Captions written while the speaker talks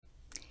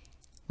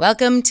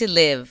Welcome to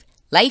Live,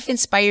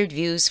 life-inspired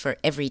views for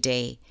every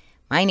day.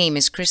 My name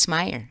is Chris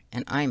Meyer,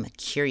 and I'm a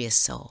curious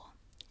soul.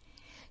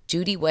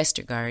 Judy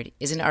Westergaard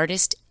is an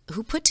artist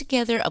who put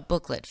together a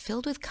booklet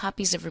filled with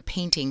copies of her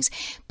paintings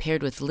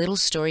paired with little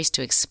stories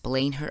to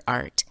explain her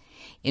art.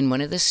 In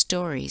one of the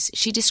stories,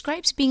 she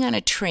describes being on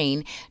a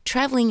train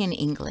traveling in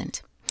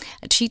England.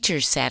 A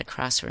teacher sat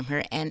across from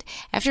her and,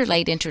 after a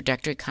light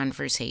introductory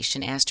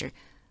conversation, asked her,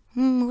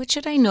 "What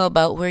should I know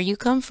about where you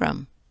come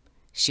from?"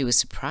 She was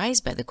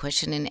surprised by the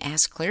question and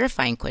asked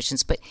clarifying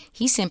questions, but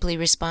he simply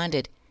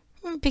responded,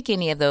 "Pick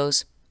any of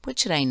those. What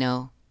should I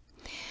know?"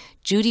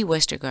 Judy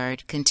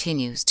Westergaard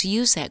continues to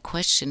use that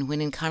question when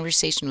in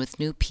conversation with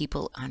new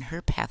people on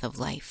her path of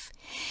life.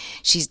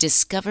 She's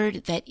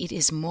discovered that it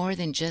is more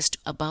than just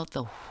about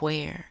the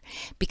where,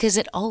 because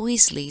it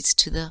always leads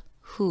to the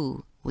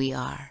who we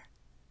are.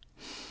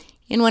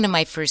 In one of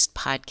my first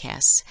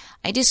podcasts,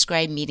 I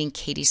described meeting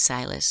Katie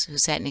Silas, who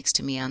sat next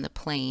to me on the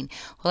plane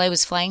while I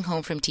was flying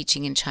home from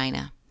teaching in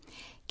China.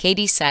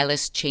 Katie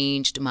Silas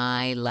changed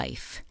my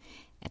life.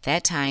 At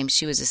that time,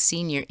 she was a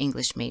senior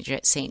English major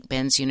at St.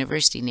 Ben's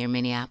University near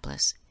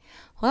Minneapolis.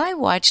 While I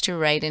watched her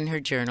write in her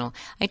journal,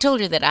 I told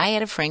her that I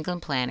had a Franklin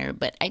planner,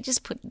 but I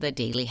just put the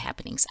daily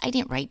happenings. I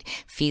didn't write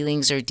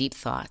feelings or deep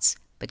thoughts.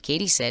 But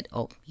Katie said,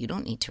 you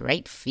don't need to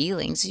write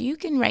feelings. You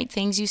can write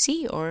things you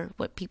see or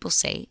what people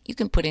say. You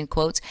can put in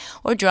quotes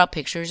or draw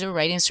pictures or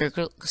write in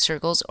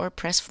circles or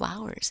press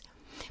flowers.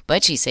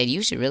 But she said,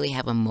 you should really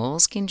have a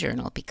moleskin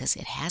journal because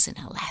it has an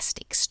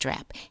elastic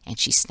strap. And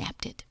she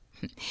snapped it.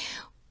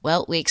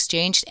 Well, we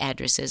exchanged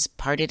addresses,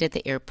 parted at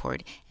the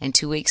airport, and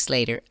 2 weeks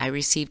later, I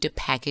received a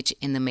package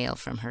in the mail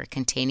from her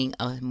containing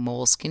a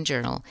moleskin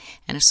journal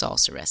and a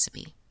salsa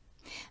recipe.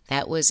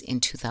 That was in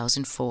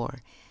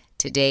 2004.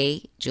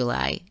 Today,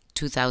 July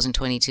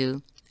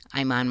 2022,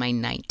 I'm on my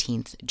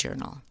 19th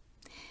journal.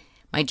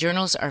 My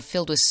journals are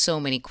filled with so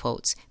many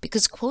quotes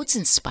because quotes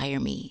inspire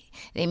me.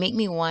 They make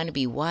me want to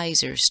be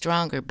wiser,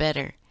 stronger,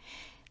 better.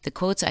 The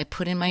quotes I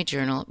put in my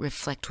journal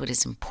reflect what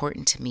is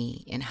important to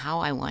me and how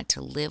I want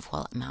to live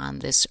while I'm on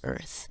this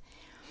earth.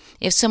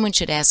 If someone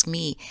should ask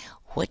me,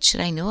 what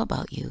should I know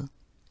about you?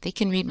 They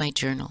can read my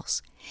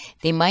journals.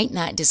 They might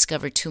not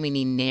discover too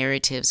many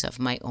narratives of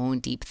my own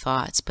deep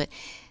thoughts, but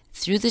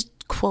through the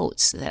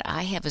quotes that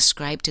I have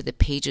ascribed to the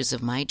pages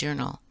of my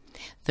journal,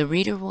 the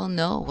reader will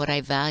know what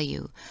I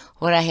value,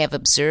 what I have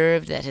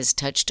observed that has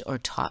touched or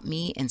taught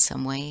me in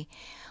some way,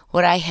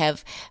 what I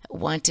have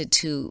wanted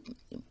to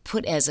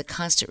put as a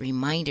constant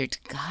reminder to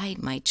guide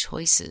my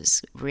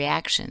choices,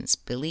 reactions,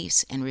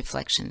 beliefs, and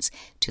reflections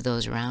to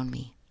those around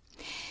me.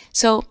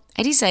 So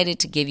I decided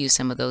to give you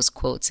some of those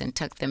quotes and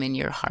tuck them in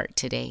your heart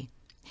today.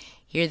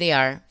 Here they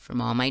are from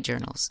all my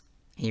journals.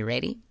 Are you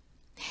ready?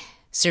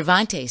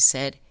 Cervantes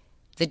said,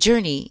 "The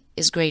journey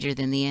is greater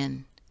than the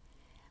end."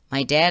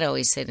 My dad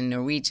always said in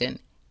Norwegian,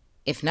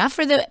 "If not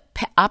for the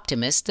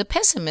optimist, the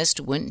pessimist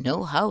wouldn't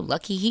know how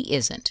lucky he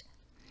isn't."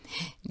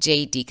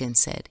 J. Deacon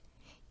said,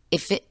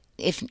 If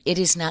it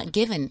is not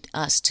given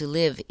us to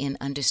live in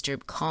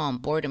undisturbed calm,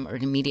 boredom, or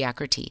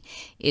mediocrity,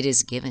 it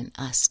is given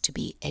us to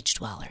be edge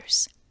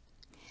dwellers."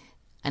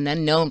 An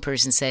unknown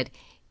person said,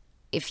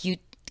 "If you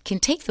can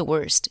take the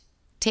worst,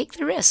 take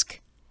the risk."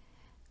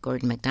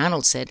 Gordon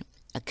MacDonald said,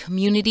 "A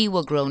community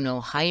will grow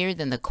no higher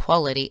than the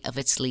quality of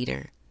its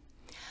leader."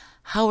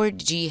 Howard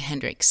G.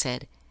 Hendricks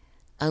said,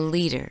 "A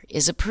leader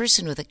is a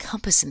person with a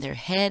compass in their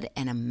head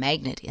and a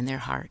magnet in their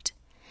heart."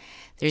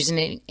 There's an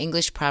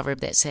English proverb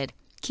that said,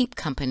 "Keep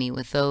company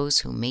with those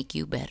who make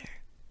you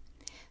better."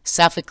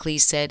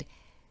 Sophocles said,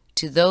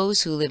 "To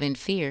those who live in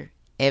fear,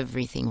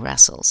 everything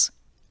wrestles."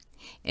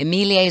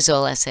 Emilie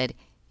Zola said,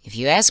 "If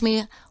you ask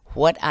me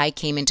what I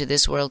came into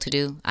this world to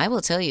do, I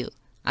will tell you,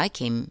 I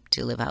came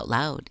to live out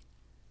loud."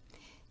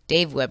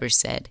 Dave Weber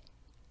said,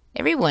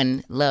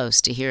 "Everyone loves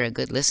to hear a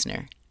good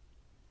listener."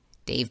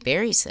 Dave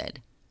Barry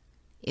said,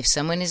 "If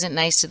someone isn't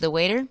nice to the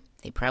waiter,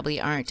 they probably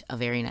aren't a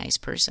very nice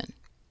person."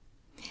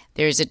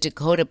 There is a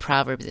Dakota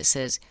proverb that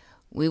says,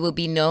 "We will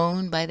be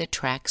known by the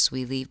tracks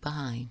we leave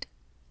behind."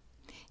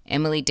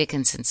 Emily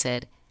Dickinson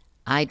said,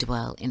 "I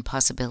dwell in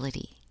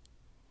possibility."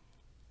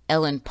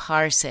 Ellen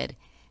Parr said,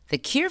 "The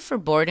cure for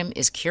boredom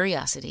is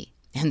curiosity,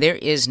 and there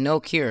is no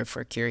cure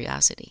for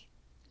curiosity."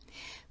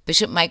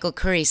 Bishop Michael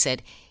Curry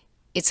said,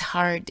 "It's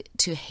hard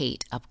to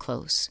hate up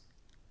close."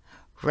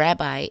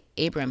 Rabbi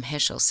Abram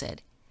Heschel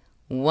said,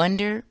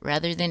 "Wonder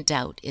rather than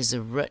doubt is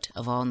the root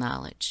of all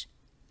knowledge."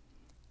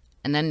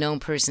 An unknown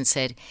person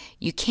said,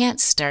 "You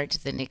can't start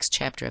the next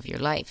chapter of your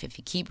life if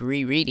you keep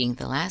rereading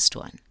the last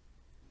one."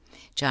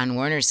 John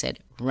Warner said,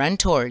 "Run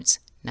towards,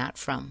 not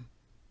from."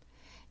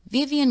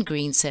 Vivian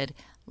Green said,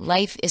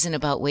 "Life isn't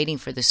about waiting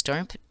for the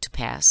storm to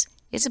pass.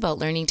 It's about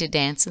learning to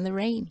dance in the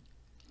rain."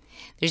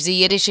 There's a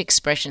Yiddish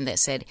expression that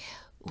said,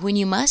 "When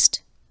you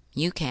must,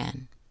 you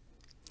can."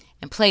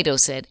 And Plato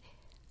said,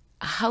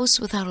 "A house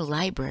without a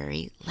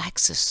library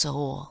lacks a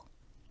soul."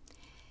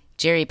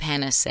 Jerry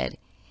Panas said,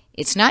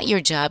 "It's not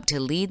your job to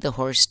lead the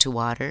horse to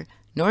water,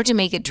 nor to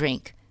make it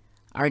drink.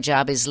 Our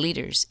job as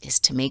leaders is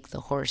to make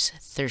the horse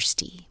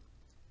thirsty."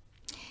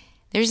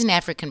 There's an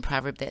African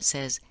proverb that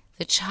says,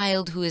 "The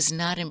child who is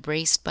not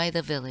embraced by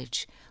the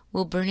village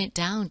will burn it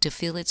down to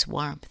feel its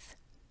warmth."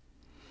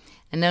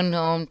 An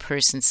unknown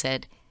person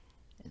said,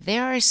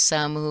 "There are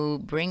some who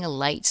bring a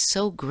light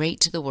so great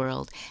to the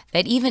world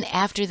that even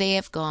after they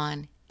have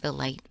gone, the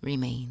light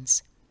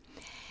remains."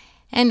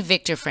 And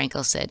Viktor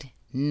Frankl said,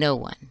 "No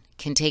one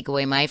can take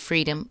away my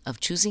freedom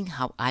of choosing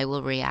how I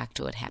will react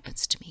to what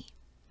happens to me."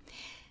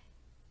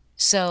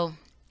 So,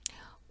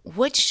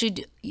 what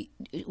should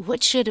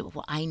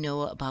I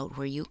know about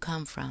where you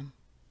come from,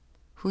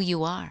 who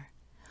you are?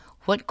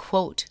 What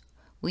quote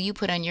will you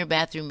put on your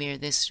bathroom mirror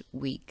this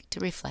week to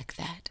reflect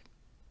that?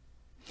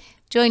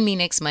 Join me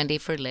next Monday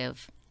for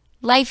Live,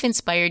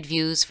 life-inspired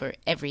views for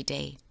every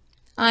day.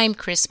 I'm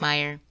Chris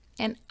Meyer,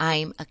 and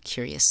I'm a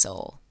curious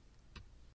soul.